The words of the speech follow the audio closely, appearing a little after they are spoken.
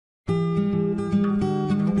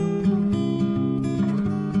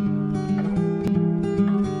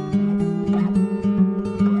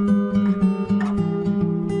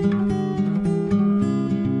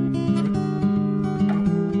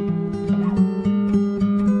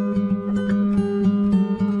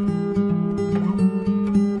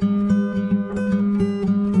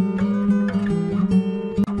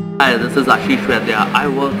Hi, this is Ashish Vaidya. I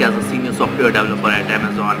work as a senior software developer at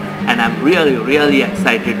Amazon, and I'm really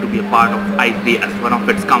excited to be a part of I3 as one of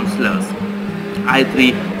its counselors.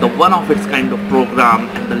 I3, the one of its kind of program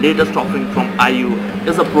and the latest offering from IU,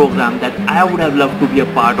 is a program that I would have loved to be a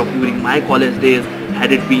part of during my college days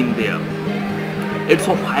had it been there. It's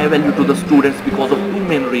of high value to the students because of two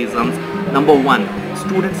main reasons. Number one,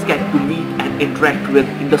 students get to meet and interact with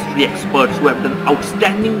industry experts who have done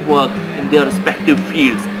outstanding work in their respective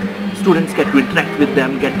fields. Students get to interact with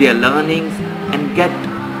them, get their learnings, and get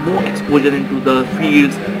more exposure into the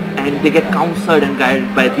fields, and they get counseled and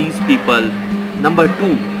guided by these people. Number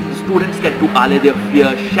two, students get to allay their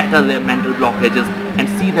fear, shatter their mental blockages, and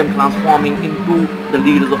see them transforming into the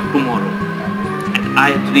leaders of tomorrow.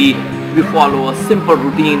 At I3, we follow a simple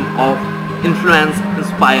routine of influence,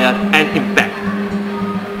 inspire, and impact.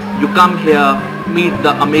 You come here, meet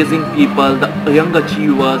the amazing people, the young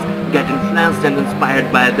achievers, get influenced and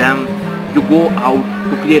inspired by them. You go out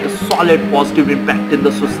to create a solid positive impact in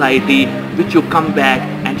the society, which you come back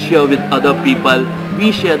and share with other people.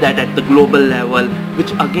 We share that at the global level,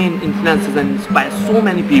 which again influences and inspires so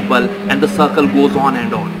many people, and the circle goes on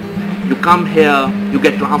and on. You come here, you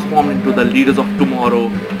get transformed into the leaders of tomorrow,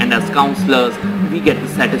 and as counselors, we get the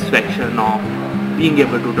satisfaction of being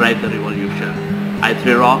able to drive the revolution.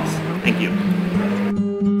 I3 rocks. Thank you.